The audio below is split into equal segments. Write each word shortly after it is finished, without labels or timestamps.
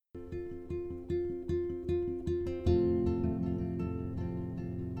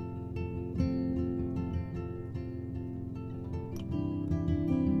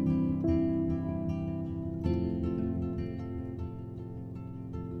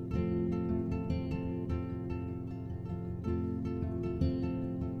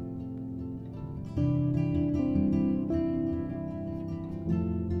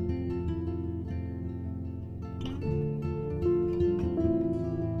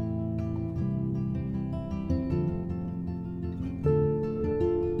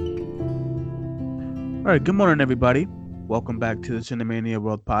All right, good morning, everybody. Welcome back to the Cinemania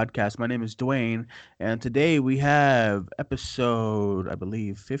World Podcast. My name is Dwayne, and today we have episode, I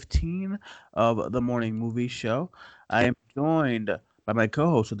believe, 15 of the Morning Movie Show. I am joined by my co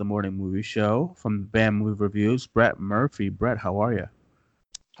host of the Morning Movie Show from BAM Movie Reviews, Brett Murphy. Brett, how are you?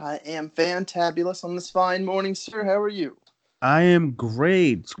 I am fantabulous on this fine morning, sir. How are you? I am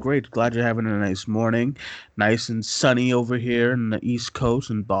great. Great. Glad you're having a nice morning. Nice and sunny over here in the East Coast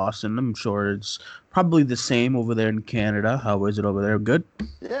in Boston. I'm sure it's probably the same over there in Canada. How is it over there? Good?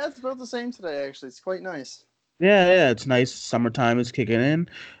 Yeah, it's about the same today, actually. It's quite nice. Yeah, it's nice. Summertime is kicking in.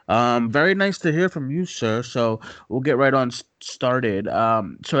 Very nice to hear from you, sir. So we'll get right on started.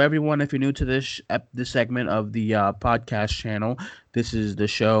 So everyone, if you're new to this segment of the podcast channel, this is the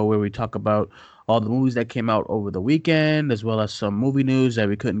show where we talk about all the movies that came out over the weekend, as well as some movie news that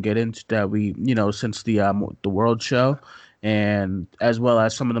we couldn't get into that since the World Show, and as well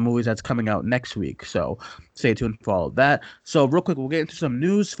as some of the movies that's coming out next week. So stay tuned for all of that. So real quick, we'll get into some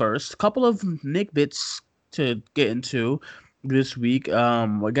news first. A couple of Nick bits to get into this week. I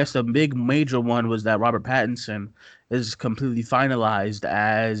guess the big major one was that Robert Pattinson is completely finalized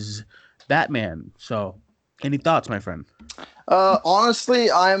as Batman. So, any thoughts, my friend? Honestly,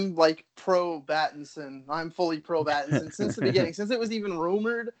 I'm like pro Battinson. I'm fully pro Battinson since the beginning, since it was even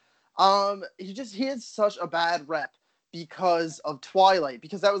rumored. He had such a bad rep because of Twilight,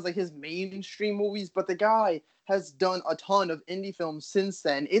 because that was like his mainstream movies. But the guy has done a ton of indie films since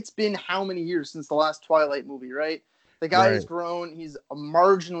then. It's been how many years since the last Twilight movie, right? The guy has Right. grown. He's a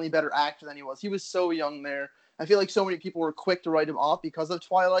marginally better actor than he was. He was so young there. I feel like so many people were quick to write him off because of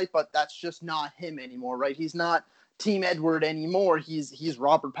Twilight, but that's just not him anymore, right? He's not Team Edward anymore. He's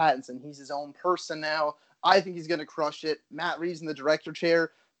Robert Pattinson. He's his own person now. I think he's gonna crush it. Matt Reeves in the director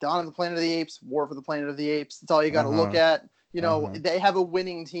chair. Dawn of the Planet of the Apes, War for the Planet of the Apes. That's all you got Uh to look huh. at. Uh huh. They have a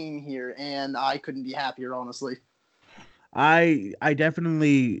winning team here, and I couldn't be happier, honestly. I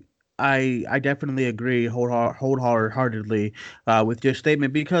definitely. I definitely agree wholeheartedly with your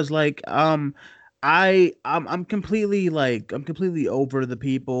statement because I'm completely over the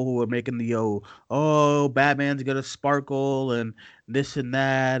people who are making the Batman's gonna sparkle and this and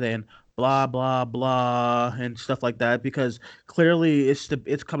that and blah blah blah and stuff like that because clearly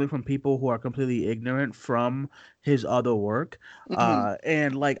it's coming from people who are completely ignorant from his other work. Mm-hmm.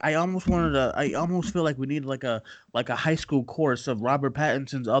 And like I almost feel like we need like a high school course of Robert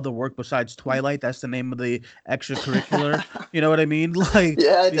Pattinson's other work besides Twilight. That's the name of the extracurricular. You know what I mean? Like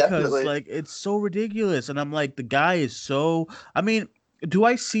Yeah, because definitely. like it's so ridiculous, and I'm like the guy is so. I mean, do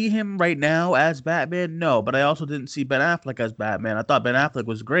I see him right now as Batman? No, but I also didn't see Ben Affleck as Batman. I thought Ben Affleck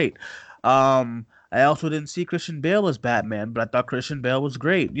was great. I also didn't see Christian Bale as Batman, but I thought Christian Bale was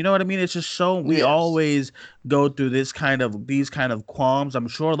great. You know what I mean? It's just so we Yes. always go through these kind of qualms. I'm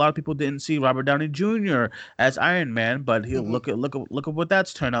sure a lot of people didn't see Robert Downey Jr. as Iron Man, but he'll Mm-hmm. look at what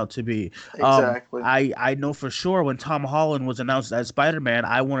that's turned out to be. Exactly. I know for sure when Tom Holland was announced as Spider Man,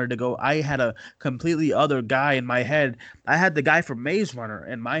 I wanted to go. I had a completely other guy in my head. I had the guy from Maze Runner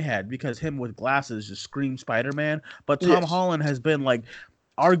in my head because him with glasses just screams Spider Man. But Tom Yes. Holland has been like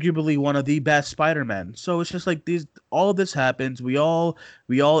arguably one of the best Spider-Men. So it's just like these all of this happens. We all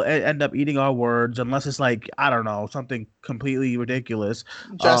end up eating our words unless it's like I don't know, something completely ridiculous.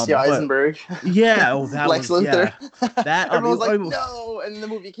 Jesse But Eisenberg. yeah, oh that Lex was Luthor. yeah. That Everyone was like, no. And then the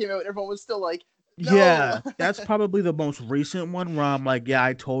movie came out, and everyone was still like, no. yeah, that's probably the most recent one where I'm like, yeah,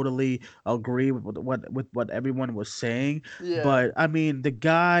 I totally agree with what everyone was saying. Yeah. But I mean, the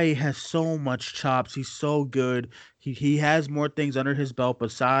guy has so much chops. He's so good. He has more things under his belt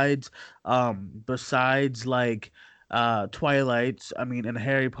besides like Twilight, I mean, and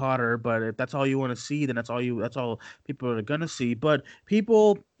Harry Potter. But if that's all you want to see, then that's all people are gonna see. But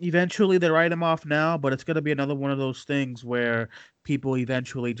people eventually they write him off now, but it's gonna be another one of those things where people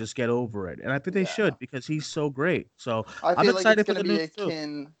eventually just get over it. And I think they Yeah. should because he's so great. So I I'm feel like it's excited for gonna the be news too.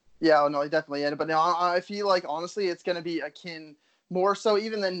 akin. Yeah, oh, no, definitely. But now I feel like honestly, it's gonna be akin more so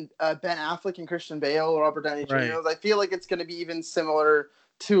even than Ben Affleck and Christian Bale or Robert Downey Right. Jr. I feel like it's gonna be even similar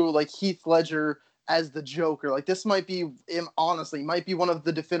to like Heath Ledger as the Joker. Like this might be, honestly, might be one of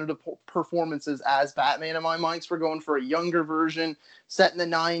the definitive performances as Batman in my mind. So we're going for a younger version, set in the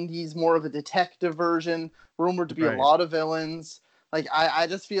 '90s, more of a detective version, rumored to be a Right. lot of villains. Like I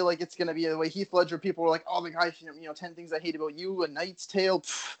just feel like it's gonna be the way Heath Ledger. People were like, "Oh, the guy, 10 Things I Hate About You," A Knight's Tale,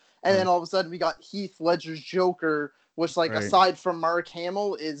 and Uh, then all of a sudden we got Heath Ledger's Joker, which, like, right. aside from Mark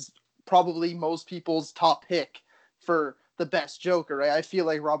Hamill, is probably most people's top pick for the best Joker. Right? I feel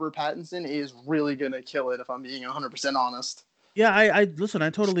like Robert Pattinson is really gonna kill it if I'm being 100% honest. Yeah, I listen, I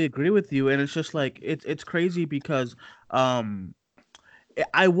totally agree with you. And it's just like it's crazy because um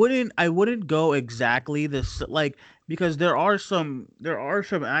I wouldn't go exactly this like because there are some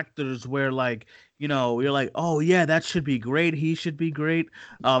actors where like you're like, oh yeah, that should be great, he should be great,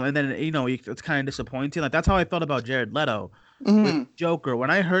 and then it's kind of disappointing. Like that's how I felt about Jared Leto with Hmm. Joker.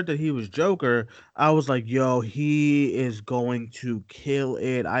 When I heard that he was Joker, I was like, yo, he is going to kill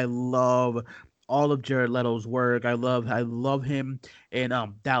it. I love all of Jared Leto's work. I love him in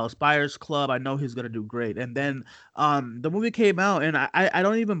Dallas Buyers Club. I know he's gonna do great. And then the movie came out, and I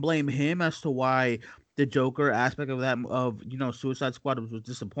don't even blame him as to why the Joker aspect of that of Suicide Squad was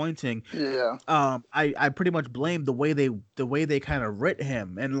disappointing. Yeah. I pretty much blame the way they kind of writ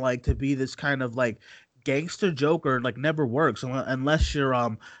him, and like to be this kind of like gangster Joker like never works unless you're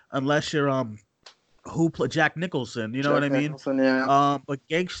who play Jack Nicholson, you know what I Jack mean? Nicholson. Yeah. But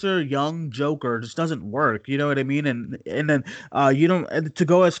gangster young Joker just doesn't work, you know what I mean? And then you don't to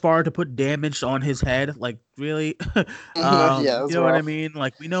go as far to put damage on his head, like really, Yeah, you that's know what I rough. mean?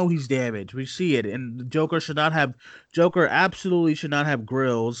 Like we know he's damaged, we see it, and Joker absolutely should not have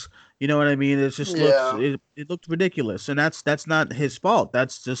grills. You know what I mean? Yeah. It looked ridiculous, and that's not his fault.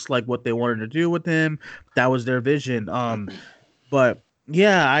 That's just like what they wanted to do with him. That was their vision. But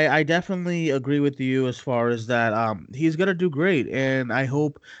yeah, I definitely agree with you as far as that. He's gonna do great, and I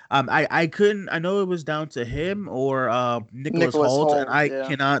hope. I couldn't. I know it was down to him or Nicholas Nicholas Hoult, and Holt. I Yeah.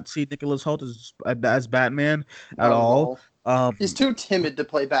 cannot see Nicholas Hoult as Batman at Not at all. all. He's Um, too timid to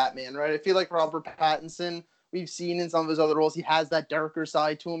play Batman, right? I feel like Robert Pattinson, we've seen in some of his other roles, he has that darker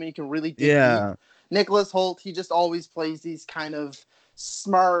side to him and he can really dig deep. yeah, Nicholas Holt, he just always plays these kind of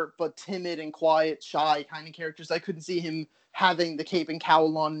smart but timid and quiet, shy kind of characters. I couldn't see him having the cape and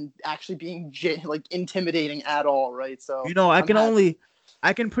cowl on actually being like intimidating at all, right? So I I'm can happy. only.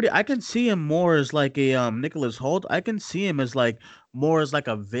 I can see him more as like a Nicholas Hoult. I can see him as like more as like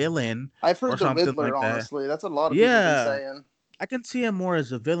a villain I've or heard the something Riddler, like that. honestly. That's what a lot of people have been Yeah. saying. I can see him more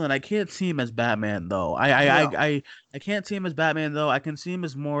as a villain. I can't see him as Batman though. No. I can't see him as Batman though. I can see him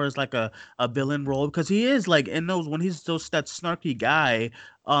as more as like a villain role because he is like in those when he's those that snarky guy.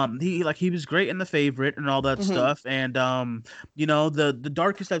 He was great in The Favorite and all that Hmm. stuff. And the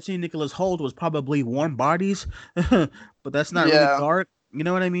darkest I've seen Nicholas Hoult was probably Warm Bodies, but that's not really Yeah, dark. You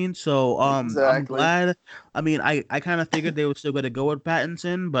know what I mean? So I'm exactly. glad. I mean, I kind of figured they were still going to go with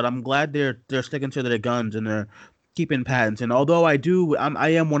Pattinson, but I'm glad they're sticking to their guns and they're keeping Pattinson. Although I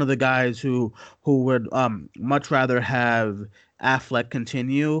am one of the guys who would much rather have Affleck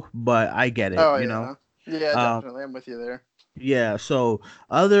continue, but I get it, Oh you know. yeah, yeah, Um, definitely. I'm with you there. yeah. So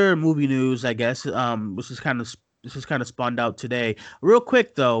other movie news, I guess. This is kind of spawned out today. Real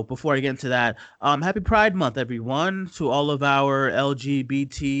quick though, before I get into that, Happy Pride Month, everyone, to all of our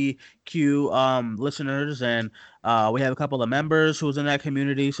LGBTQ listeners, and we have a couple of members who's in that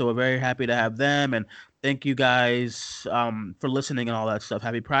community, so we're very happy to have them, and thank you guys for listening and all that stuff.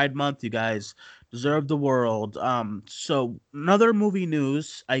 Happy Pride Month, you guys deserve the world. So another movie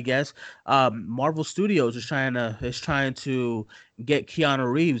news, I guess. Marvel Studios is trying to get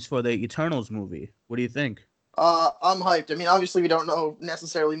Keanu Reeves for the Eternals movie. What do you think? I'm hyped. I mean, obviously, we don't know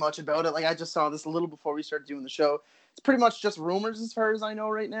necessarily much about it. Like, I just saw this a little before we started doing the show. It's pretty much just rumors as far as I know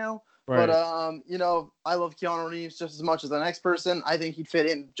right now. But Right, I love Keanu Reeves just as much as the next person. I think he'd fit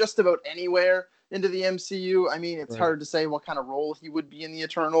in just about anywhere into the MCU. I mean, it's right. hard to say what kind of role he would be in the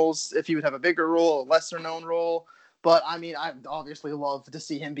Eternals, if he would have a bigger role, a lesser known role. But I mean, I'd obviously love to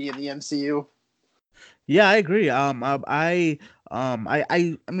see him be in the MCU. Yeah, I agree. I mean,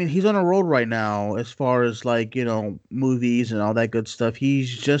 he's on a road right now as far as like movies and all that good stuff.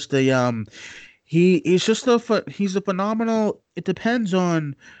 He's a phenomenal. It depends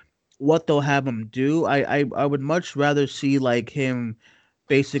on what they'll have him do. I would much rather see like him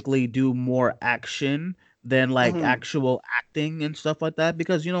basically do more action than like Hmm. actual acting and stuff like that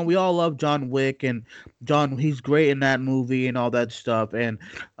because we all love John Wick and John he's great in that movie and all that stuff and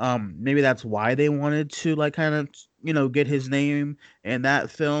maybe that's why they wanted to like kind of get his name in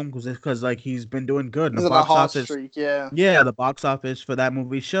that film because like he's been doing good in the He's on a box hot office. streak, yeah. Yeah, the box office for that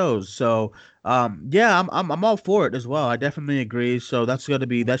movie shows. So, yeah, I'm all for it as well. I definitely agree. So that should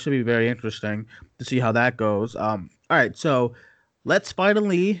be very interesting to see how that goes. All right, so let's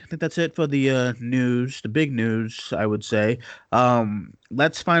finally. I think that's it for the news, the big news, I would say.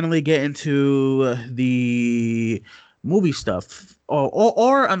 Let's finally get into the movie stuff.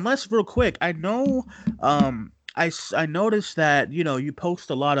 Or unless real quick, I know. I noticed that you post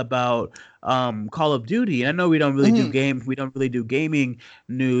a lot about Call of Duty. And I know Hmm. we don't really do gaming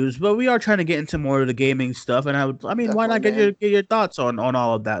news, but we are trying to get into more of the gaming stuff. And I mean, why Definitely, not man. get your thoughts on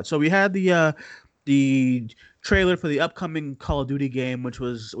all of that? So we had the trailer for the upcoming Call of Duty game, which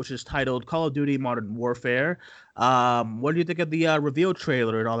is titled Call of Duty Modern Warfare. What do you think of the reveal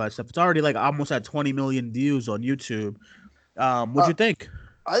trailer and all that stuff? It's already like almost at 20 million views on YouTube. What'd Uh, you think?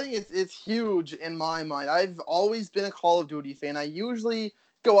 I think it's huge in my mind. I've always been a Call of Duty fan. I usually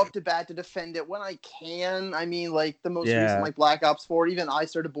go up to bat to defend it when I can. I mean, like the most recent, Yeah, like Black Ops 4, even I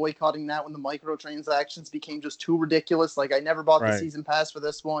started boycotting that when the microtransactions became just too ridiculous. Like I never bought the right. season pass for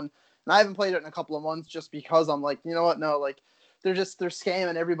this one, and I haven't played it in a couple of months just because I'm like, you know what? No, like they're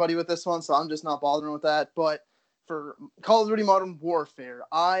scamming everybody with this one, so I'm just not bothering with that. But for Call of Duty Modern Warfare,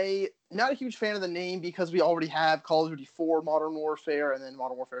 I not a huge fan of the name because we already have Call of Duty 4 Modern Warfare and then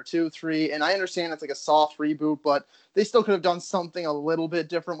Modern Warfare 2, 3, and I understand it's like a soft reboot, but they still could have done something a little bit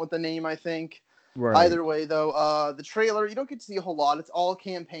different with the name, I think. Right. Either way, though, the trailer, you don't get to see a whole lot. It's all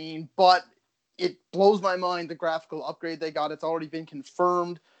campaign, but it blows my mind the graphical upgrade they got. It's already been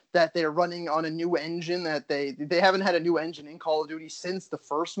confirmed that they're running on a new engine, that they haven't had a new engine in Call of Duty since the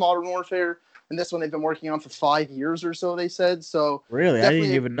first Modern Warfare, and this one they've been working on for 5 years or so, they said. So Really, I didn't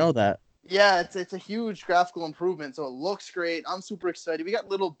definitely even know that. yeah, it's a huge graphical improvement, so it looks great. I'm super excited. We got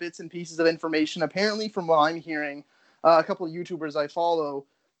little bits and pieces of information. Apparently, from what I'm hearing, a couple of YouTubers I follow,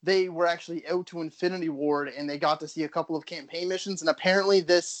 they were actually out to Infinity Ward and they got to see a couple of campaign missions. And apparently,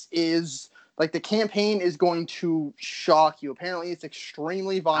 this is like the campaign is going to shock you. Apparently, it's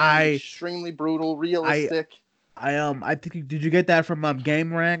extremely violent, I extremely brutal, I realistic. I think did you get that from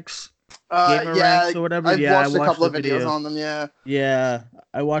Game Ranks, Gamer Yeah, Ranks or whatever? I've Yeah, I watched a watched couple the of videos video. on them. Yeah, Yeah,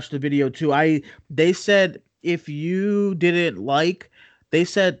 I watched the video too. I They said if you didn't like, they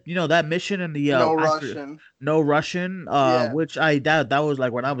said that mission in the no I for Russian. no Russian, Yeah. which that was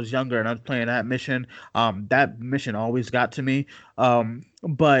like when I was younger and I was playing that mission. That mission always got to me.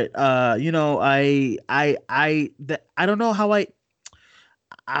 But I don't know how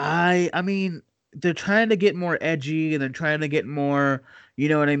I mean, they're trying to get more edgy and they're trying to get more, you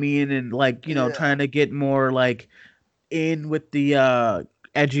know what I mean, and like Yeah. trying to get more like in with the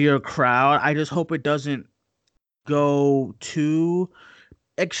edgier crowd. I just hope it doesn't go too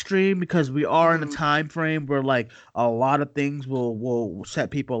extreme because we are in a Mm-hmm. time frame where like a lot of things will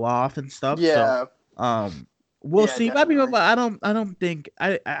set people off and stuff. So Yeah. um we'll Yeah, see. I mean, definitely. I don't think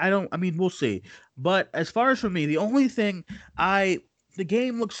I don't I mean we'll see. But as far as for me, the only thing I the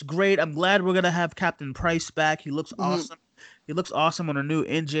game looks great. I'm glad we're gonna have Captain Price back. He looks Hmm. awesome. He looks awesome on a new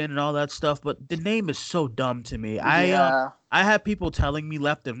engine and all that stuff. But the name is so dumb to me. Yeah. I have people telling me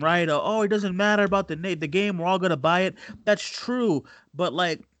left and right, oh, it doesn't matter about the name, the game. We're all gonna buy it. That's true, but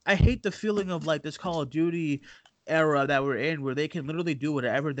like I hate the feeling of like this Call of Duty era that we're in where they can literally do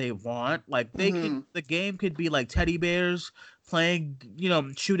whatever they want. Like Hmm. the game could be like teddy bears playing,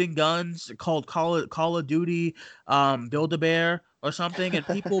 shooting guns called Call of Duty Build a Bear or something and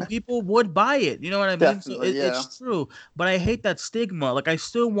people would buy it. You know what I mean? So Definitely. Yeah. it's true, but I hate that stigma. Like I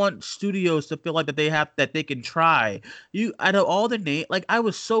still want studios to feel like that they can try. You out of all the name, like I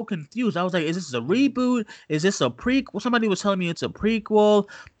was so confused. I was like, is this a reboot? Is this a prequel? Somebody was telling me it's a prequel.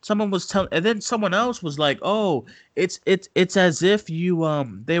 Someone was telling, and then someone else was like, "Oh, it's as if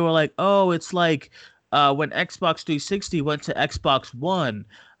you they were like, "Oh, it's like when Xbox 360 went to Xbox One."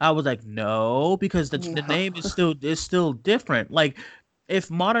 I was like, "No, because the No. name is still different." Like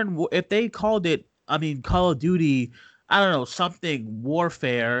if they called it, I mean, Call of Duty, I don't know, something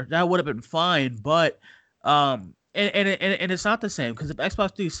warfare, that would have been fine, but and it's not the same because if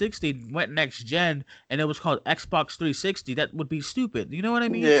Xbox 360 went next gen and it was called Xbox 360, that would be stupid. You know what I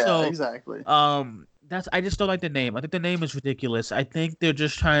mean? Yeah. So, Exactly. that's I just don't like the name. I think the name is ridiculous. I think they're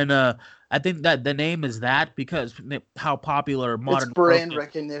just trying to. I think that the name is that because how popular It's Modern brand Warfare.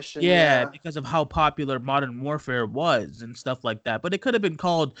 recognition. Yeah, Yeah. because of how popular Modern Warfare was and stuff like that. But it could have been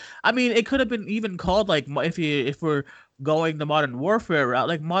called. I mean, it could have been even called like if we're going the Modern Warfare route,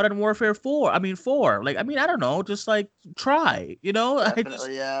 like Modern Warfare 4. I mean 4. Like I mean I don't know, just like try.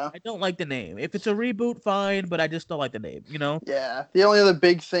 Definitely. Yeah. I don't like the name. If it's a reboot, fine, but I just don't like the name. You know. Yeah. The only other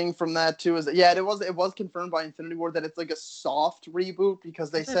big thing from that too is that yeah, it was confirmed by Infinity Ward that it's like a soft reboot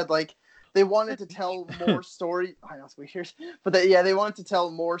because they What that said like they what wanted to that mean? tell more story. I know it's weird, but they wanted to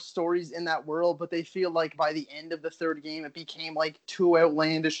tell more stories in that world. But they feel like by the end of the third game, it became like too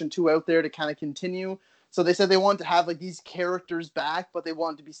outlandish and too out there to kind of continue. So they said they wanted to have like these characters back, but they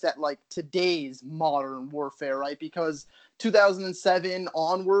wanted to be set like today's modern warfare, right? Because 2007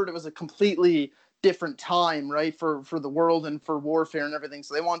 onward, it was a completely different time, right, for the world and for warfare and everything.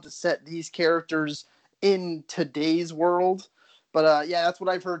 So they wanted to set these characters in today's world. But yeah, that's what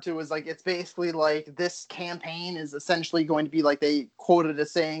I've heard too. Is like it's basically like this campaign is essentially going to be like they quoted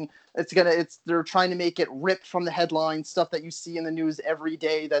as saying it's they're trying to make it ripped from the headlines, stuff that you see in the news every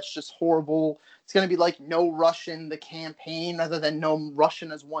day that's just horrible. It's going to be like no Russian the campaign rather than no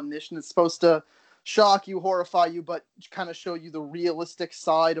Russian as one mission. It's supposed to shock you, horrify you, but kind of show you the realistic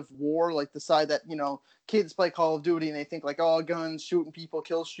side of war, like the side that kids play Call of Duty and they think like, oh, guns, shooting people,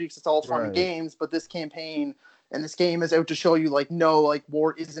 kill streaks, it's all fun and Right. games. But this campaign and this game is out to show you like, no, like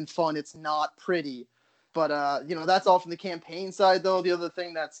war isn't fun, it's not pretty. But that's all from the campaign side. Though the other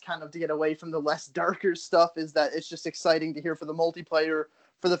thing that's kind of to get away from the less darker stuff is that it's just exciting to hear for the multiplayer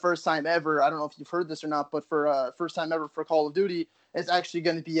for the first time ever. I don't know if you've heard this or not, but for first time ever for Call of Duty, it's actually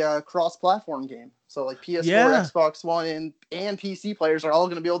going to be a cross-platform game. So like PS4, Yeah, Xbox One, and PC players are all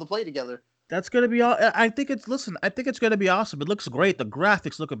going to be able to play together. that's gonna be all. I think it's listen. I think it's gonna be awesome. It looks great. The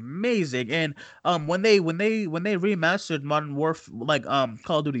graphics look amazing. And when they remastered Modern Warfare, like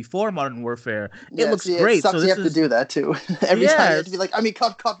Call of Duty 4 Modern Warfare, it Yeah, looks see, it great. So sucks. You this have to is do that too. Every time you have to be yes. like, I mean,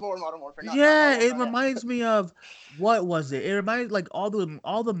 cut for Modern Warfare, not Yeah, Modern it Warfare. Yeah. reminds me of what was it? It reminds like all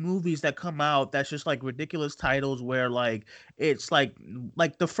the movies that come out that's just like ridiculous titles where like it's like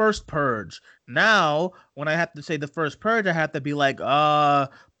the first Purge. Now, when I have to say the first Purge, I have to be like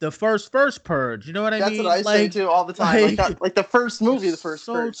the first Purge. You know what I That's what mean? I say too all the time. Like Like not like the first it's movie, the first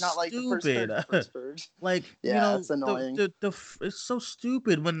so purge, not like the first stupid. purge, the first purge. Like Yeah, it's annoying. it's so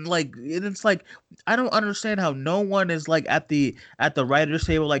stupid when like and it's like I don't understand how no one is like at the writers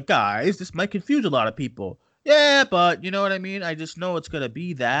table like guys this might confuse a lot of people. Yeah, but you know what I mean. I just know it's gonna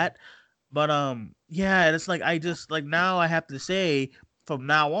be that. But yeah, and it's like I just like now I have to say from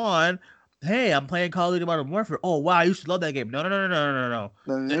now on, hey, I'm playing Call of Duty Modern Warfare. Oh wow, I used to love that game. No, no, no, no, no, no, no, no.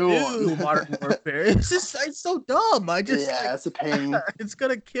 The The new one. new Modern Warfare. It's just it's so dumb. I just Yeah, like it's a pain. it's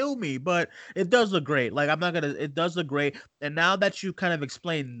gonna kill me, but it does look great. Like I'm not gonna. It does look great. And now that you kind of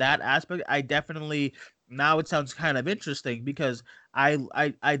explained that aspect, I definitely now it sounds kind of interesting because I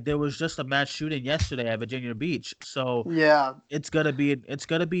there was just a mass shooting yesterday at Virginia Beach, so Yeah, it's gonna be.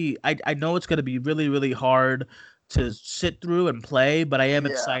 I know it's gonna be really really hard to sit through and play, but I am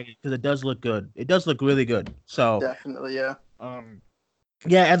yeah, excited because it does look good. It does look really good. So definitely. Yeah. um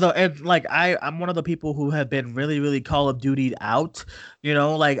yeah, and like I'm one of the people who have been really really Call of Duty out.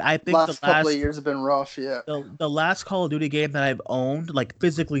 Like I think the Last couple of last years have been rough. Yeah. the last Call of Duty game that I've owned, like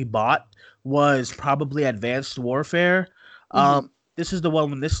physically bought, was probably Advanced Warfare. Um, Hmm. this is the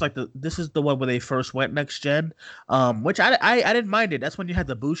one when this is the one where they first went next gen. Which I didn't mind it. That's when you had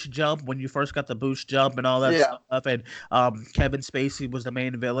the boost jump, when you first got the boost jump and all that Yeah. stuff. And Kevin Spacey was the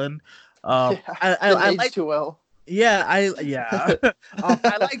main villain. Yeah. Didn't I age like too well. yeah. I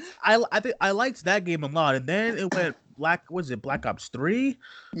liked that game a lot, and then it went Black. Was it Black Ops 3?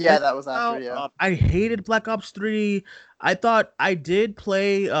 Yeah, That that was came after. out. Yeah. I hated Black Ops 3. I thought I did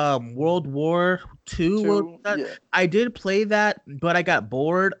play World War 2. Two. Yeah. I did play that, but I got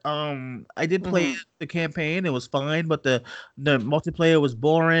bored. I did play Hmm. the campaign. It was fine, but the multiplayer was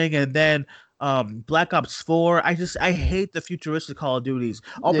boring, and then Black Ops 4. I hate the futuristic Call of Duties.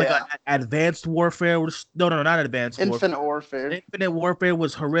 Oh my god, Yeah. Advanced Warfare was no, no, no, not Advanced Warfare. Infinite Warfare. Infinite Warfare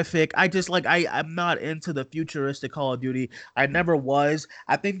was horrific. I just like I'm not into the futuristic Call of Duty. I never was.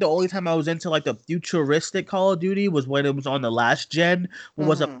 I think the only time I was into like the futuristic Call of Duty was when it was on the last gen. What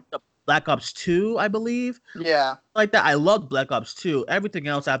was Hmm. the Black Ops 2, I believe. Yeah. Like that. I loved Black Ops 2. Everything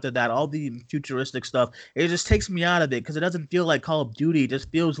else after that, all the futuristic stuff, it just takes me out of it because it doesn't feel like Call of Duty. It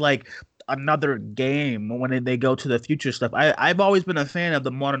just feels like another game when they go to the future stuff. I've always been a fan of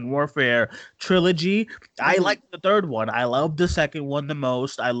the Modern Warfare trilogy. I Hmm. like the third one. I love the second one the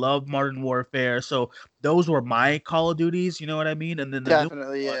most. I love Modern Warfare. So those were my Call of Duties, you know what I mean? And then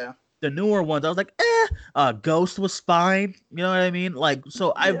Definitely. Yeah. the newer ones, I was like, Ghost was fine. You know what I mean? Like,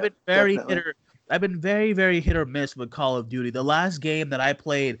 so Yeah. Definitely. I've been very, very hit or miss with Call of Duty. The last game that I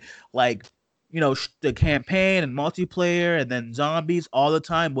played, like, the campaign and multiplayer and then zombies all the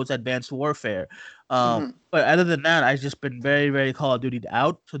time was Advanced Warfare. Hmm. But other than that, I've just been very, very Call of Duty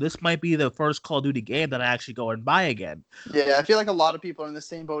out. So this might be the first Call of Duty game that I actually go and buy again. Yeah, I feel like a lot of people are in the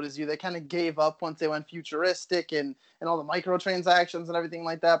same boat as you. They kind of gave up once they went futuristic and all the microtransactions and everything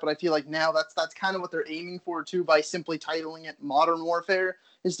like that. But I feel like now that's kind of what they're aiming for too by simply titling it Modern Warfare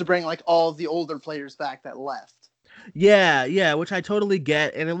is to bring like all of the older players back that left. Yeah, yeah, which I totally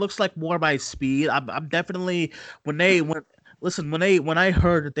get, and it looks like more my speed. I'm definitely when listen when I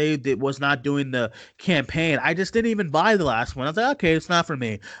heard that they was not doing the campaign, I just didn't even buy the last one. I was like, okay, it's not for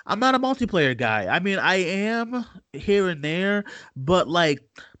me. I'm not a multiplayer guy. I mean, I am here and there, but like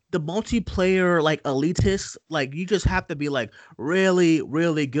the multiplayer like elitist, like you just have to be like really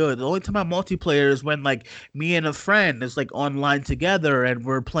really good. The only time I multiplayer is when like me and a friend is like online together and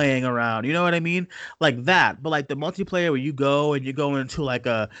we're playing around, you know what I mean, like that. But like the multiplayer where you go into like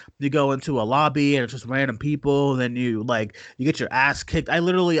a you go into a lobby and it's just random people, then you get your ass kicked.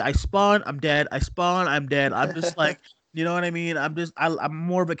 I spawn, I'm dead, I spawn, I'm dead. I'm just like, you know what I mean? I'm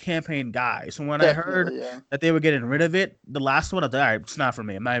more of a campaign guy. So when I heard Definitely, yeah. that they were getting rid of it, the last one, I was like, all right, it's not for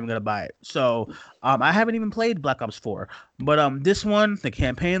me. I'm not even gonna buy it. So I haven't even played Black Ops 4. But this one, the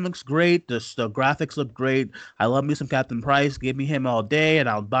campaign looks great. The graphics look great. I love me some Captain Price. Give me him all day and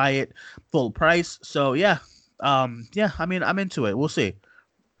I'll buy it full price. So yeah. Yeah, I mean I'm into it. We'll see.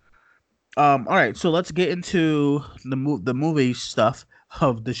 All right, so let's get into the movie stuff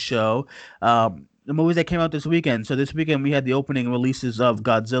of the show. The movies that came out this weekend. So this weekend we had the opening releases of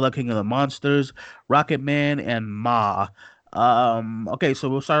Godzilla, King of the Monsters, Rocketman, and Ma. Okay, so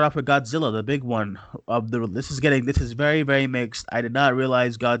we'll start off with Godzilla, the big one of the. This is very very mixed. I did not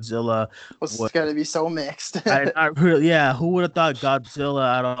realize Godzilla Was gonna be so mixed. I did not really, yeah. Who would have thought Godzilla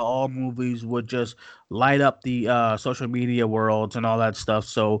out of all movies would just light up the social media worlds and all that stuff?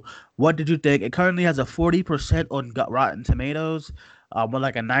 So, what did you think? It currently has a 40% on Rotten Tomatoes, with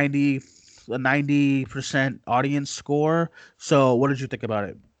like a 90% audience score. So, what did you think about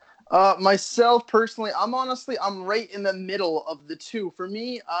it? Myself personally, I'm right in the middle of the two. For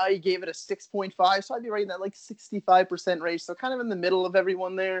me, I gave it a 6.5, so I'd be right in that like 65% range. So kind of in the middle of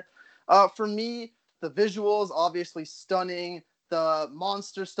everyone there. For me, the visuals obviously stunning. The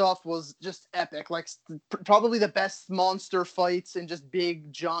monster stuff was just epic. Like probably the best monster fights and just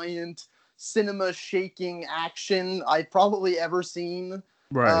big giant cinema shaking action I've probably ever seen.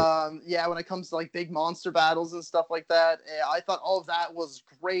 Right. Yeah, when it comes to like big monster battles and stuff like that, I thought all of that was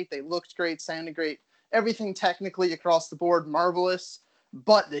great. They looked great, sounded great, everything technically across the board marvelous.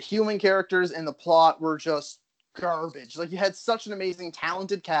 But the human characters and the plot were just garbage. Like you had such an amazing,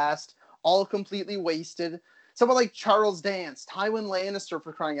 talented cast, all completely wasted. Someone like Charles Dance, Tywin Lannister,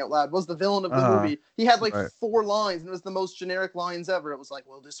 for crying out loud, was the villain of the Uh, movie. He had like right. 4 lines and it was the most generic lines ever. It was like,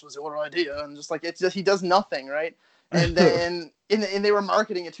 well, this was your idea. And just like, it's just, he does nothing, right? And then and they were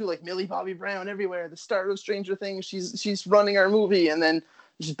marketing it too, like Millie Bobby Brown everywhere, the star of Stranger Things. She's running our movie, and then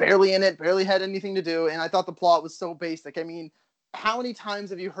she's barely in it, barely had anything to do. And I thought the plot was so basic. I mean, how many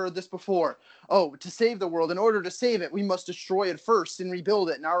times have you heard this before? Oh, to save the world, in order to save it, we must destroy it first and rebuild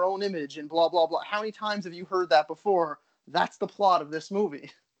it in our own image, and blah blah blah. How many times have you heard that before? That's the plot of this movie.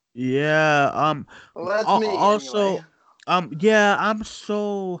 Yeah. Well, that's me anyway. Also, yeah. I'm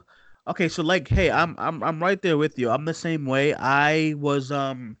so okay. So like, hey, I'm right there with you. I'm the same way. I was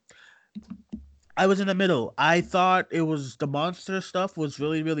in the middle. I thought it was the monster stuff was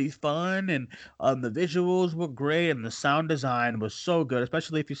really really fun, and the visuals were great, and the sound design was so good,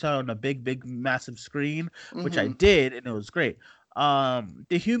 especially if you saw it on a big massive screen, which I Mm-hmm. did, and it was great.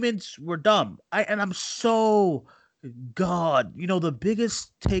 The humans were dumb. I'm so God, the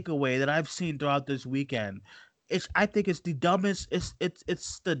biggest takeaway that I've seen throughout this weekend, I think it's the dumbest. It's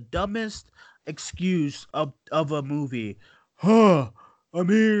the dumbest excuse of a movie. Huh? I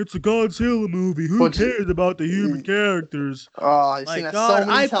mean, it's a Godzilla movie. Who What you? cares about the human characters? Oh, I've seen Like that God, so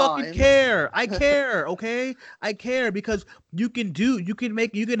many I fucking times. care. I care, okay? I care because you can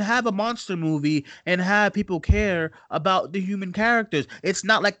have a monster movie and have people care about the human characters. It's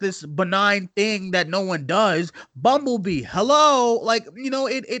not like this benign thing that no one does. Bumblebee, hello, like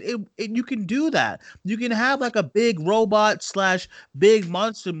you can do that. You can have like a big robot slash big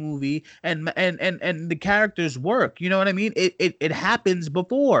monster movie and the characters work. You know what I mean? It happens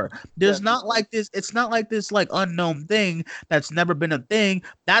before. There's not Definitely. like this. It's not like this like unknown thing that's never been a thing.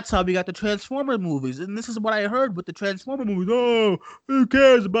 That's how we got the Transformer movies. And this is what I heard with the Transformer movies. Oh, who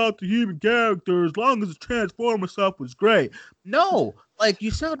cares about the human character as long as the Transformer stuff was great? No, like you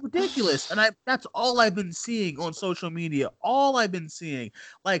sound ridiculous. And I that's all I've been seeing on social media. All I've been seeing.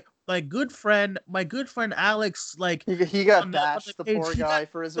 Like my good friend Alex, like He got on the bashed, the page, poor guy,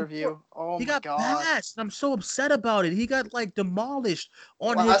 for his the poor review. Oh he my got god. bashed. And I'm so upset about it. He got like demolished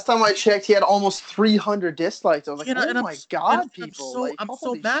on his Last time I checked, he had almost 300 dislikes. I was like, you know, oh my god, people. Like, I'm so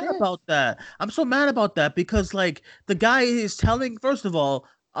holy mad shit. about that. I'm so mad about that because like the guy is telling first of all,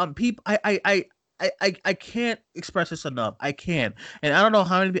 people I can't express this enough. I can't. And I don't know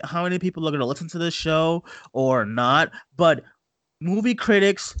how many people are gonna listen to this show or not, but movie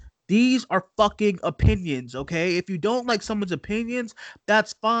critics, these are fucking opinions, okay? If you don't like someone's opinions,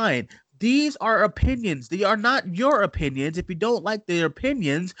 that's fine. These are opinions. They are not your opinions. If you don't like their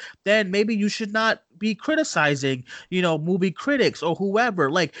opinions, then maybe you should not be criticizing, movie critics or whoever.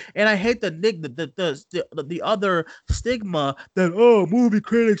 Like, and I hate the other stigma that, oh, movie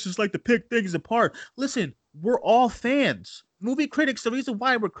critics just like to pick things apart. Listen, we're all fans. Movie critics, the reason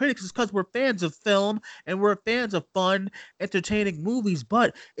why we're critics is because we're fans of film and we're fans of fun, entertaining movies.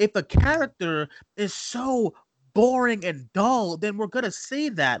 But if a character is so boring and dull, then we're gonna say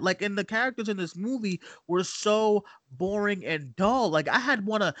that. Like, in the characters in this movie were so boring and dull. Like,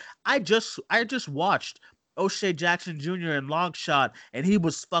 I just watched O'Shea Jackson Jr. in Long Shot, and he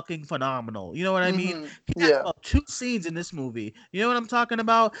was fucking phenomenal. You know what I mean? Mm-hmm. He has Yeah. about two scenes in this movie. You know what I'm talking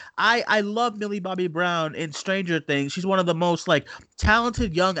about? I love Millie Bobby Brown in Stranger Things. She's one of the most like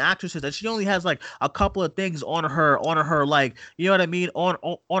talented young actresses, and she only has like a couple of things on her like, you know what I mean,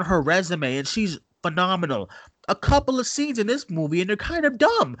 on her resume, and she's phenomenal. A couple of scenes in this movie, and they're kind of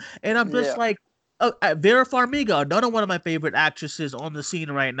dumb, and I'm just Yeah. like. Vera Farmiga, another one of my favorite actresses on the scene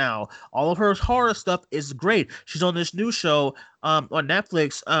right now. All of her horror stuff is great. She's on this new show on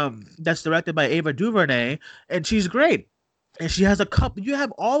Netflix that's directed by Ava DuVernay, and she's great. And she has a couple. You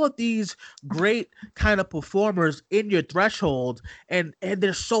have all of these great kind of performers in your threshold, and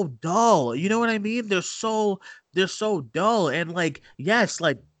they're so dull. You know what I mean? They're so dull, and like, yes,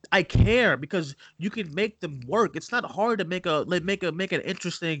 like, I care because you can make them work. It's not hard to make an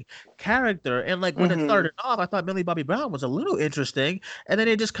interesting character. And like, when it Mm-hmm. started off, I thought Millie Bobby Brown was a little interesting, and then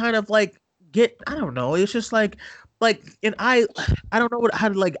it just kind of like get, I don't know. It's just like, and I don't know how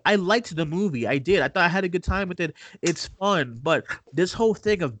to, like, I liked the movie. I did. I thought I had a good time with it. It's fun, but this whole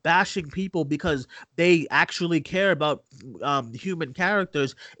thing of bashing people because they actually care about human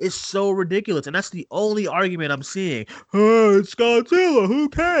characters is so ridiculous, and that's the only argument I'm seeing. Oh, it's Godzilla. Who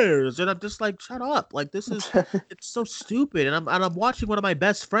cares? And I'm just like, shut up. Like, this is, it's so stupid. And I'm watching one of my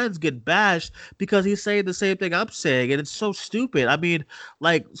best friends get bashed because he's saying the same thing I'm saying, and it's so stupid. I mean,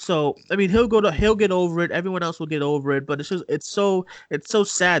 like, so I mean, he'll get over it. Everyone else will get over it. But it's so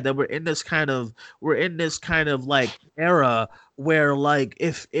sad that we're in this kind of like era where, like,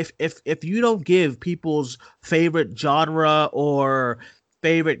 if you don't give people's favorite genre or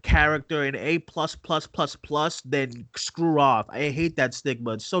favorite character an A++++, then screw off. I hate that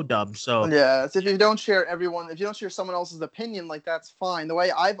stigma. It's so dumb. So Yeah, it's if you don't share someone else's opinion, like that's fine. The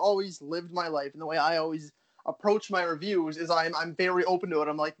way I've always lived my life and the way I always approach my reviews is I'm very open to it.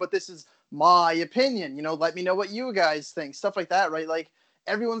 I'm like, but this is my opinion. Let me know what you guys think. Stuff like that, right? Like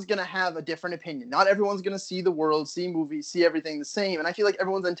everyone's gonna have a different opinion. Not everyone's gonna see the world, see movies, see everything the same. And I feel like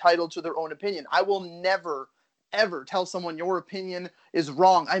everyone's entitled to their own opinion. I will never ever tell someone your opinion is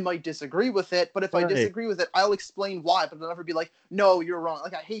wrong. I might disagree with it, but if I right, disagree with it, I'll explain why. But I'll never be like, no, you're wrong.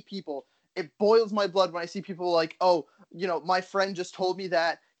 Like I hate people. It boils my blood when I see people like, oh, my friend just told me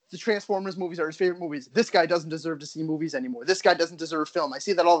that the Transformers movies are his favorite movies. This guy doesn't deserve to see movies anymore. This guy doesn't deserve film. I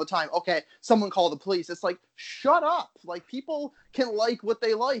see that all the time. Okay, someone call the police. It's like, shut up. Like people can like what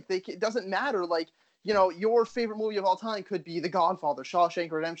they like. It doesn't matter. Like, your favorite movie of all time could be The Godfather,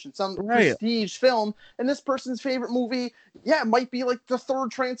 Shawshank Redemption, some right. prestige film, and this person's favorite movie, yeah, it might be like the third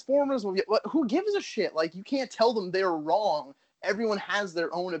Transformers movie. Who gives a shit? Like, you can't tell them they're wrong. Everyone has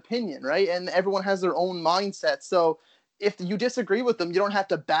their own opinion, right? And everyone has their own mindset. So if you disagree with them, you don't have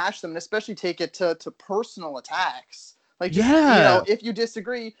to bash them, and especially take it to personal attacks. Like, just, Yeah, if you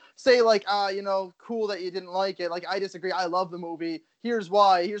disagree, say like, cool that you didn't like it. Like, I disagree. I love the movie. Here's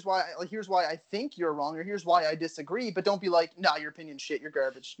why. Here's why I think you're wrong, or here's why I disagree. But don't be like, nah, your opinion's shit. You're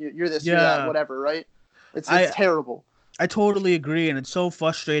garbage. You're this. You're that. yeah. Whatever. Right? It's I terrible. I totally agree, and it's so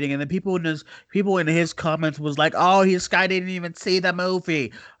frustrating. And then people in his comments was like, "Oh, this guy didn't even see the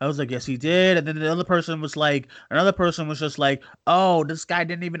movie." I was like, "Yes, he did." And then another person was just like, "Oh, this guy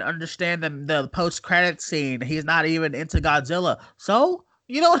didn't even understand the post credit scene. He's not even into Godzilla." So,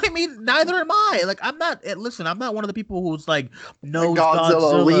 you know what I mean? Neither am I. Like, I'm not. Listen, I'm not one of the people who's like A knows Godzilla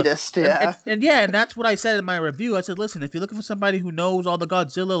Godzilla. elitist. And, Yeah. and and yeah, and that's what I said in my review. I said, listen, if you're looking for somebody who knows all the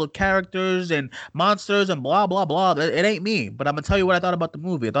Godzilla characters and monsters and blah blah blah. It ain't me, but I'm gonna tell you what I thought about the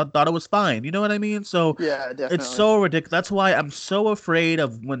movie. I thought it was fine. You know what I mean? So Yeah. it's Definitely. so ridiculous. That's why I'm so afraid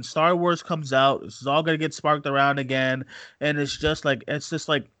of when Star Wars comes out. This is all gonna get sparked around again, and it's just like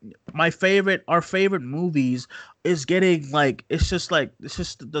our favorite movies is getting like it's just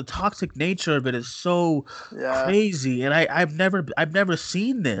the toxic nature of it is so Yeah. crazy, and I've never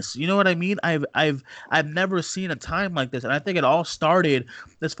seen this. You know what I mean? I've never seen a time like this, and I think it all started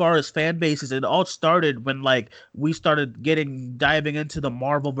as far as fan bases. It all started when like we started getting diving into the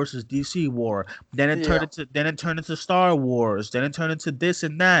Marvel versus DC war. Yeah. Then it turned into Star Wars. Then it turned into this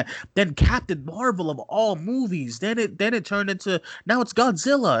and that. Then Captain Marvel of all movies. Then it turned into now it's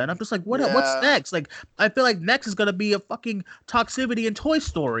Godzilla. And I'm just like, what's Yeah. next? Like, I feel like next is gonna be a fucking toxicity in Toy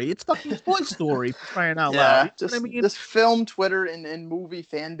Story. It's fucking Toy Story for crying out loud. You Yeah, know what I just mean? this film Twitter and movie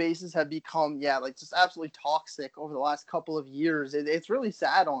fan bases have become, yeah, like just absolutely toxic over the last couple of years. It's really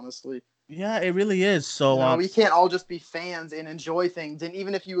sad, honestly. Yeah, it really is. You So know, we can't all just be fans and enjoy things. And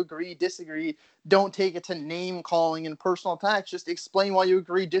even if you agree, disagree, don't take it to name calling and personal attacks. Just explain why you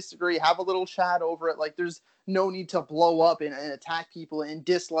agree, disagree, have a little chat over it. Like, there's no need to blow up and attack people and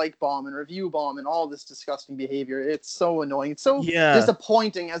dislike bomb and review bomb and all this disgusting behavior. It's so annoying. It's so yeah,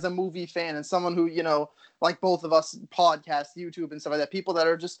 disappointing as a movie fan and someone who, like both of us, podcast, YouTube, and stuff like that. People that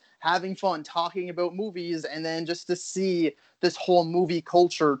are just having fun talking about movies, and then just to see this whole movie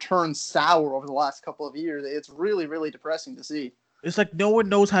culture turn sour over the last couple of years, it's really, really depressing to see. it's like no one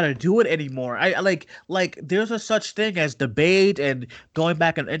knows how to do it anymore. I like there's a such thing as debate and going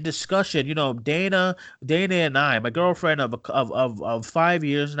back and discussion. You know, Dana and I, my girlfriend of 5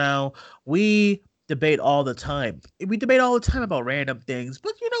 years now, we debate all the time. We debate all the time about random things,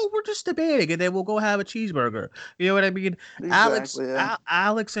 but we're just debating, and then we'll go have a cheeseburger. You know what I mean? Exactly. Yeah.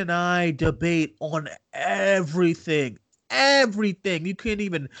 Alex and I debate on everything. Everything. You can't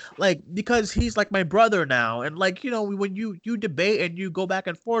even like because he's like my brother now, and like when you debate and you go back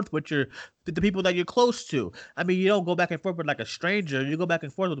and forth with the people that you're close to. I mean, you don't go back and forth with like a stranger. You go back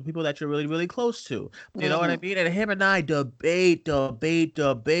and forth with the people that you're really really close to. You know what I Mm-hmm. mean? And him and I debate. But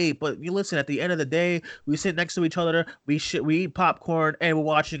you listen. At the end of the day, we sit next to each other. We eat popcorn and we're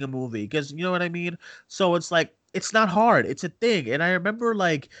watching a movie because you know what I mean. So it's like. It's not hard. It's a thing. And I remember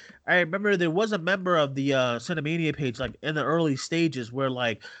there was a member of the Cinemania page like in the early stages where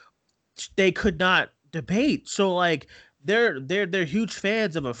like they could not debate. So like they're huge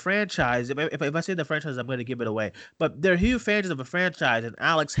fans of a franchise. If I say the franchise, I'm going to give it away. But they're huge fans of a franchise, and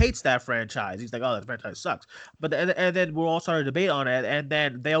Alex hates that franchise. He's like, "Oh, that franchise sucks." But and then we'll all start a debate on it, and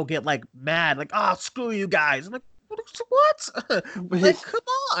then they'll get like mad, like, "Oh, screw you guys!" I'm like, "What? Like, come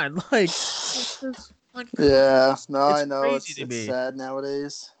on!" Like this, like, come on. Yeah. No, It's I know crazy it's to it's me. sad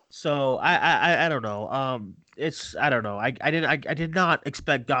nowadays. So I don't know. It's I don't know. I did not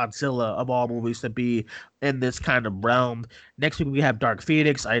expect Godzilla of all movies to be in this kind of realm. Next week we have Dark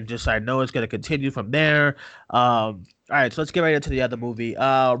Phoenix. I know it's gonna continue from there. All right, so let's get right into the other movie.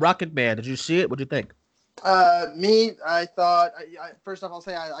 Rocket Man. Did you see it? What'd you think? Me, I thought. First off, I'll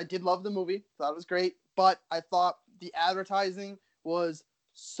say I did love the movie. Thought it was great, but I thought the advertising was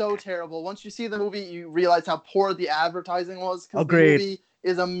so terrible. Once you see the movie, you realize how poor the advertising was because the Agreed. movie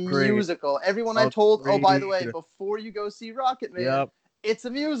is a Agreed. musical. Everyone I've told, oh, by the way, Agreed. before you go see Rocketman, Yep. it's a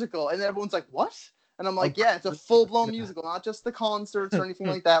musical, and everyone's like, "What?" And I'm like, "Yeah, it's a Agreed. full blown musical, not just the concerts or anything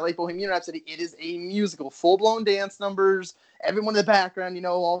like that, like Bohemian Rhapsody. It is a musical, full blown dance numbers. Everyone in the background,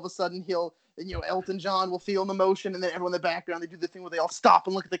 all of a sudden Elton John will feel the motion, and then everyone in the background, they do the thing where they all stop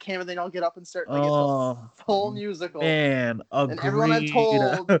and look at the camera, then all get up and start, like, it's a Oh full musical. man, And everyone I've agreed.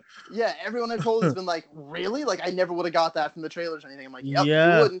 told, yeah, everyone I've told has been like, really? Like, I never would have got that from the trailers or anything. I'm like, yep,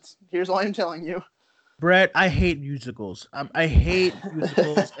 you Yeah. wouldn't. Here's why I'm telling you. Brett, I hate musicals. I hate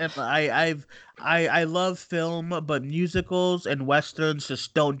musicals, and I love film, but musicals and westerns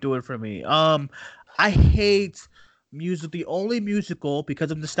just don't do it for me. I hate music. The only musical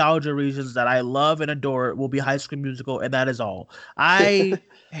because of nostalgia reasons that I love and adore will be High School Musical, and that is all. I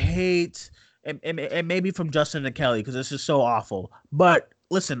hate and maybe from Justin and Kelly because this is so awful. But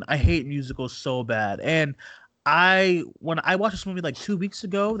listen, I hate musicals so bad, and when I watched this movie like 2 weeks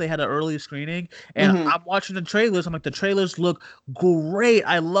ago, they had an early screening, and Hmm. I'm watching the trailers. I'm like, the trailers look great.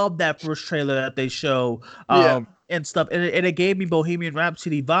 I love that first trailer that they show, Yeah. and stuff, and it gave me Bohemian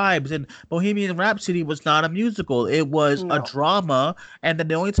Rhapsody vibes. And Bohemian Rhapsody was not a musical; it was a No. drama. And then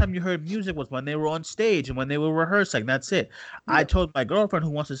the only time you heard music was when they were on stage and when they were rehearsing. That's it. I Yeah. told my girlfriend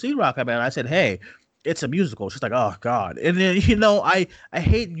who wants to see Rocketman, I said, "Hey, it's a musical." She's like, "Oh God!" And then I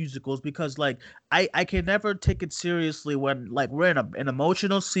hate musicals because like I can never take it seriously when like we're in an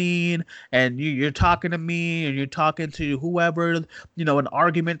emotional scene and you're talking to me and you're talking to whoever, an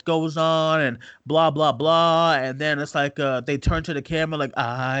argument goes on and blah blah blah, and then it's like they turn to the camera like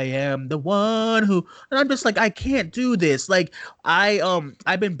I am the one who, and I'm just like I can't do this. Like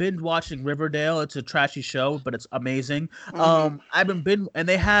I've been binge watching Riverdale. It's a trashy show, but it's amazing. Hmm. I've been and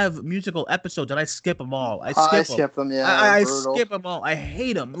they have musical episodes and I skip them all. I I skip them. skipped them. Yeah, I brutal. skip them all. I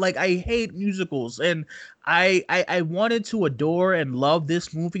hate them. Like I hate musicals musicals, and I wanted to adore and love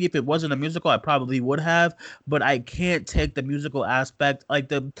this movie. If it wasn't a musical, I probably would have, but I can't take the musical aspect. Like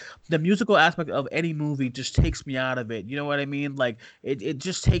the musical aspect of any movie just takes me out of it. You know what I mean? Like it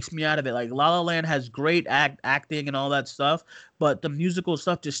just takes me out of it. Like La La Land has great acting and all that stuff, but the musical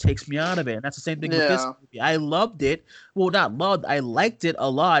stuff just takes me out of it. And that's the same thing with this Yeah. movie. I loved it. Well, not loved. I liked it a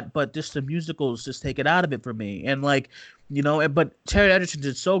lot, but just the musicals just take it out of it for me. And like, but Terry Edgerton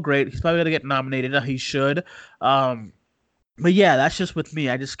did so great. He's probably gonna get nominated. He should. Um, but yeah, that's just with me.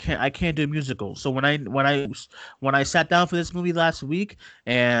 I can't do musicals. So when I sat down for this movie last week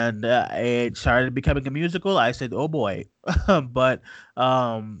and it started becoming a musical, I said, "Oh boy." But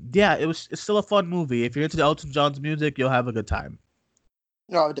yeah, it's still a fun movie. If you're into Elton John's music, you'll have a good time.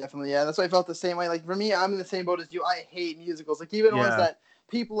 Oh, definitely. Yeah, that's why I felt the same way. Like for me, I'm in the same boat as you. I hate musicals. Like even ones Yeah, that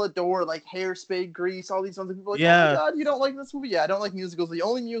people adore, like Hairspray, Grease, all these ones. And people are like, oh my yeah, god, you don't like this movie? Yeah, I don't like musicals. The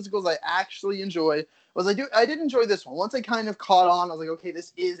only musicals I actually enjoy was I did enjoy this one. Once I kind of caught on, I was like, okay,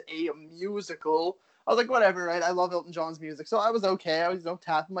 this is a musical. I was like, whatever, right? I love Elton John's music, so I was okay. I was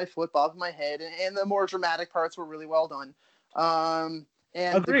tapping my foot, bobbing my head, and the more dramatic parts were really well done. Um,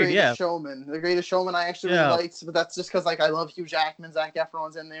 and The agreed. Greatest Yeah, Showman. The Greatest Showman I actually really yeah, liked, but that's just because like I love Hugh Jackman, Zac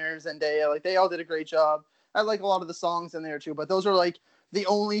Efron's in there, Zendaya, like they all did a great job. I like a lot of the songs in there too, but those are like the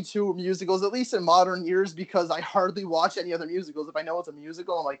only two musicals, at least in modern years, because I hardly watch any other musicals. If I know it's a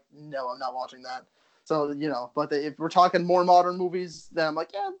musical, I'm like, no, I'm not watching that. So but if we're talking more modern movies, then I'm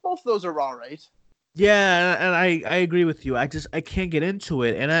like, yeah, both of those are all right. yeah, and I agree with you. I can't get into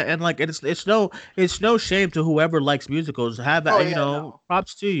it, and like it's no shame to whoever likes musicals. Have Oh you yeah, know no,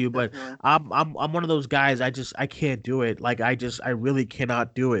 props to you, but definitely. I'm one of those guys. I can't do it. Like I really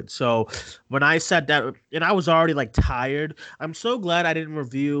cannot do it. So when I sat down and I was already like tired, I'm so glad I didn't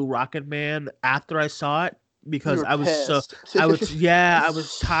review Rocket Man after I saw it You because were pissed. I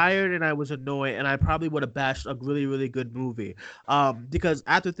was tired and I was annoyed and I probably would have bashed a really really good movie. Because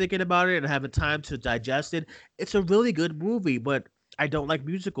after thinking about it and having time to digest it, it's a really good movie, but I don't like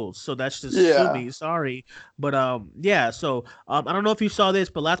musicals, so that's just sue Yeah. me. Sorry, but yeah. So I don't know if you saw this,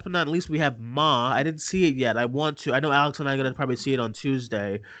 but last but not least, we have Ma. I didn't see it yet. I want to. I know Alex and I are gonna probably see it on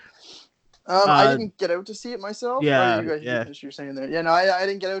Tuesday. I Uh, didn't get out to see it myself. Or yeah, you guys, you yeah, finish your saying there. Yeah, no, I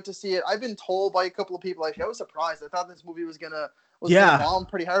didn't get out to see it. I've been told by a couple of people. Actually, I was surprised. I thought this movie was gonna yeah. bomb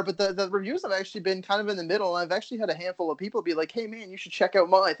pretty hard, but the reviews have actually been kind of in the middle. And I've actually had a handful of people be like, "Hey, man, you should check out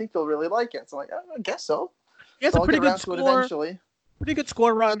Mine. I think they'll really like it." So I'm like, I guess so. He has So a I'll get pretty good around to it score. eventually. Pretty good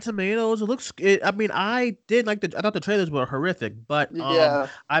score, Rotten Tomatoes. It looks. I mean, I did like the. I thought the trailers were horrific, but Yeah,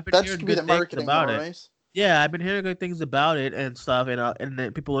 I've been that just hearing could be the good things marketing, about though, it. right? Yeah, I've been hearing good things about it and stuff, and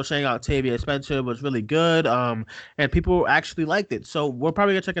then people were saying Octavia Spencer was really good, and people actually liked it. So we're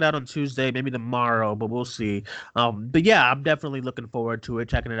probably gonna check it out on Tuesday, maybe tomorrow, but we'll see. But yeah, I'm definitely looking forward to it,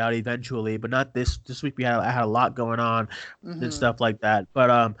 checking it out eventually, but not this week. I had a lot going on and Mm-hmm. stuff like that. But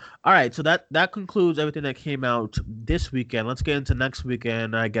all right, so that concludes everything that came out this weekend. Let's get into next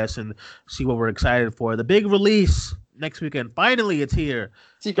weekend, I guess, and see what we're excited for. The big release next weekend. Finally, it's here.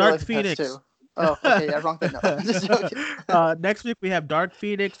 Secret Dark Life of Pets Phoenix. 2. Oh, okay, yeah, wrong thing. No, just joking. Next week we have Dark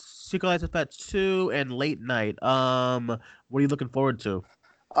Phoenix, Secret Life of Pets 2, and Late Night. What are you looking forward to?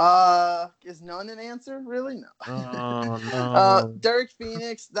 Is none an answer? Really? No. Oh no. Derek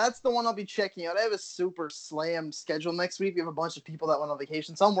Phoenix, that's the one I'll be checking out. I have a super slammed schedule next week. We have a bunch of people that went on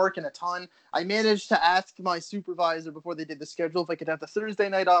vacation, so I'm working a ton. I managed to ask my supervisor before they did the schedule if I could have the Thursday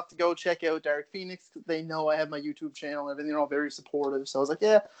night off to go check out Derek Phoenix because they know I have my YouTube channel and everything. They're all very supportive. So I was like,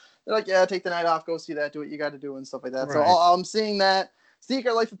 yeah. They're like, yeah, take the night off, go see that, do what you got to do, and stuff like that. So Right. I'm seeing that.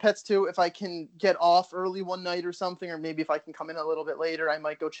 Secret Life of Pets 2, if I can get off early one night or something, or maybe if I can come in a little bit later, I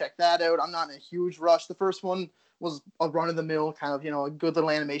might go check that out. I'm not in a huge rush. The first one was a run of the mill kind of, a good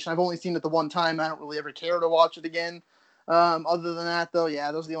little animation. I've only seen it the one time. I don't really ever care to watch it again. Other than that, though,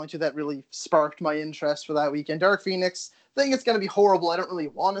 yeah, those are the only two that really sparked my interest for that weekend. Dark Phoenix, I think it's going to be horrible. I don't really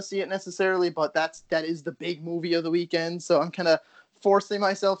want to see it necessarily, but that is the big movie of the weekend. So I'm kind of forcing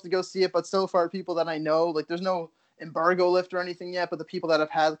myself to go see it. But so far, people that I know, like, there's no embargo lift or anything yet, but the people that have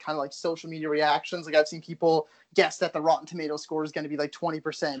had kind of like social media reactions, like I've seen people guess that the Rotten Tomato score is going to be like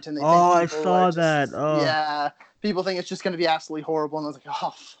 20%, and they think Oh, I people are saw that. just, yeah, people think it's just going to be absolutely horrible. And I was like,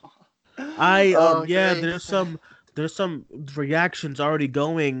 oh Yeah, great. there's some reactions already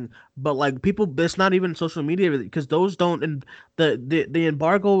going, but like people, it's not even social media because those don't, and the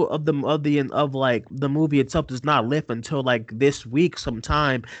embargo of like the movie itself does not lift until like this week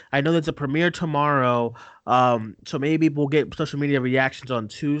sometime. I know there's a premiere tomorrow, so maybe we'll get social media reactions on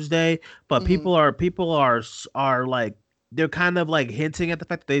Tuesday, but Mm-hmm. are like they're kind of like hinting at the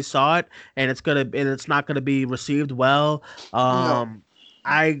fact that they saw it and it's not gonna be received well. No.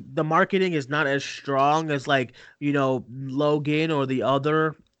 I the marketing is not as strong as like Logan or the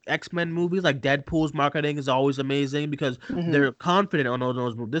other X-Men movies. Like Deadpool's marketing is always amazing because Hmm. they're confident on all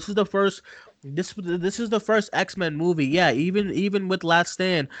those movies. This is the first X-Men movie. Yeah, even with Last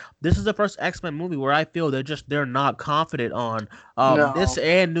Stand, this is the first X-Men movie where I feel they're not confident on this No,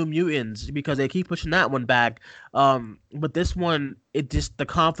 and New Mutants because they keep pushing that one back. But this one, it just the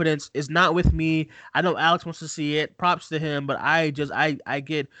confidence is not with me. I know Alex wants to see it. Props to him, but I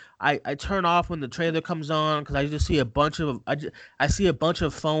turn off when the trailer comes on because I just see a bunch of I see a bunch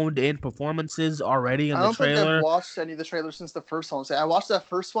of phoned in performances already in I the don't think I've trailer. watched any of the trailers since the first one. So I watched that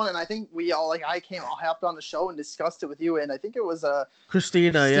first one, and I think we all like I hopped on the show and discussed it with you, and I think it was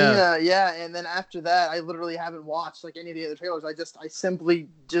Christina, yeah, Christina, yeah. And then after that, I literally haven't watched like any of the other trailers. I simply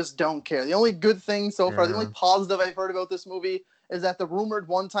just don't care. The only good thing so far, the only yeah. positive I've heard about this movie is that the rumored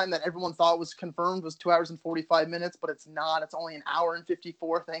one time that everyone thought was confirmed was 2 hours and 45 minutes, but it's not. It's only an hour and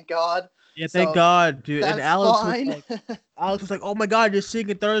 54. Thank God. Yeah, thank So God, dude. And that's fine. Alex was like, "Oh my God, you're seeing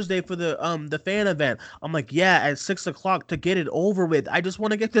it Thursday for the fan event." I'm like, "Yeah, at 6 o'clock to get it over with. I just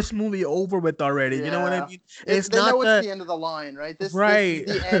want to get this movie over with already. You know what I Yeah. mean? It's They know not it's the the end of the line, right? This is right.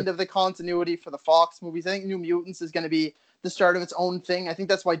 the end of the continuity for the Fox movies. I think New Mutants is going to be the start of its own thing. I think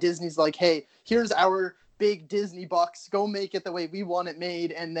that's why Disney's like, "Hey, here's our big Disney bucks. Go make it the way we want it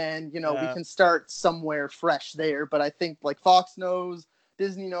made, and then we Yeah, can start somewhere fresh there." But I think like Fox knows,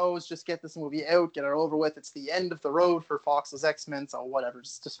 Disney knows, just get this movie out, get it over with. It's the end of the road for Fox's X-Men, so whatever,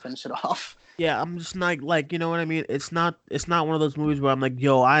 just finish it off. yeah. I'm just like you know what I mean. It's not one of those movies where I'm like,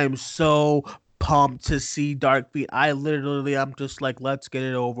 "Yo, I am so pumped to see Dark Feet." I'm just like, let's get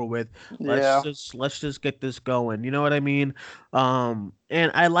it over with. Yeah. Let's just get this going. You know what I mean? And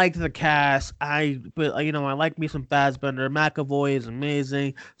I liked the cast. I like me some Fassbender. McAvoy is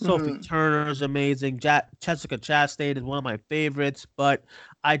amazing. Sophie Hmm. Turner is amazing. Jessica Chastain is one of my favorites, but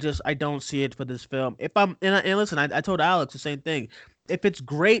I don't see it for this film. If I'm and listen, I told Alex the same thing. If it's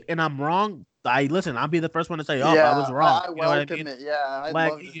great and I'm wrong, I'll be the first one to say, "Oh, I Yeah, was wrong." I You know what I mean? welcome it. Yeah,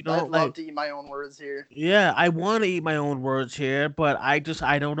 Like, I'd love to eat my own words here. yeah, I want to eat my own words here, but I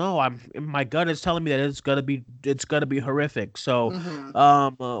don't know. My gut is telling me that it's gonna be horrific. So,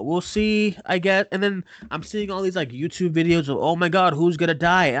 Hmm. we'll see. I get, and then I'm seeing all these like YouTube videos of oh my God, who's gonna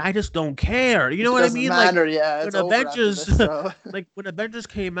die? And I just don't care. You know It what I doesn't mean? Like matter. Yeah, when it's over after Avengers, this. So like when Avengers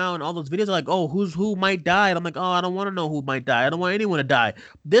came out, and all those videos are like, oh, who might die? And I'm like, oh, I don't want to know who might die. I don't want anyone to die.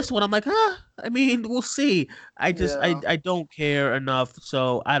 This one, I'm like, huh. I mean, we'll see. yeah. I don't care enough,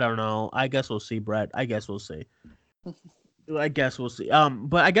 so I don't know. I guess we'll see, Brett. I guess we'll see. I guess we'll see.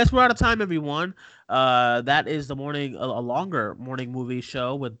 But I guess we're out of time, everyone. That is a longer morning movie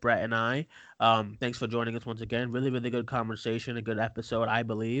show with Brett and I. Thanks for joining us once again. Really, really good conversation, a good episode, I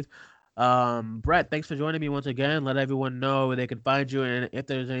believe. Brett, thanks for joining me once again. Let everyone know where they can find you and if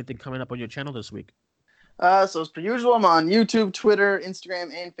there's anything coming up on your channel this week. So as per usual, I'm on YouTube, Twitter,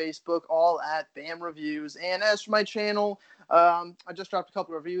 Instagram, and Facebook, all at BAM Reviews. And as for my channel, I just dropped a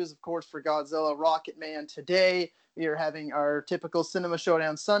couple of reviews, of course, for Godzilla, Rocketman today. We are having our typical cinema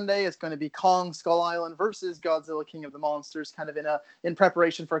showdown Sunday. It's going to be Kong Skull Island versus Godzilla King of the Monsters, kind of in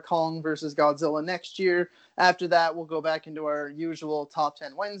preparation for Kong versus Godzilla next year. After that, we'll go back into our usual top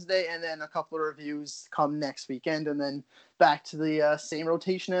 10 Wednesday, and then a couple of reviews come next weekend, and then back to the same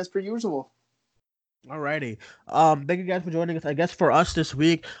rotation as per usual. Alrighty. Thank you guys for joining us. I guess for us this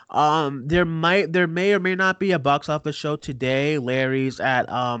week, there may or may not be a box office show today. Larry's at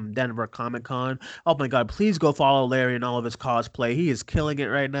Denver Comic Con. Oh my God, please go follow Larry and all of his cosplay. He is killing it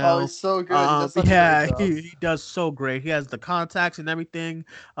right Oh, now. he's so good. He does such a great Yeah, job. he does so great. He has the contacts and everything.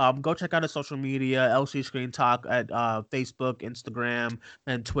 Go check out his social media, LC Screen Talk at Facebook, Instagram,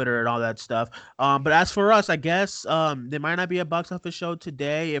 and Twitter and all that stuff. But as for us, I guess there might not be a box office show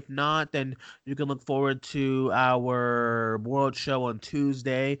today. If not, then you can look forward to our World Show on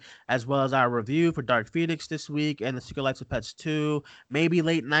Tuesday, as well as our review for Dark Phoenix this week and The Secret Life of Pets 2. Maybe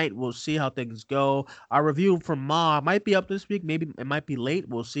late night. We'll see how things go. Our review from Ma might be up this week. Maybe it might be late.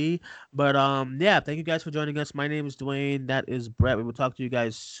 We'll see. But yeah, thank you guys for joining us. My name is Dwayne. That is Brett. We will talk to you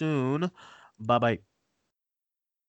guys soon. Bye bye.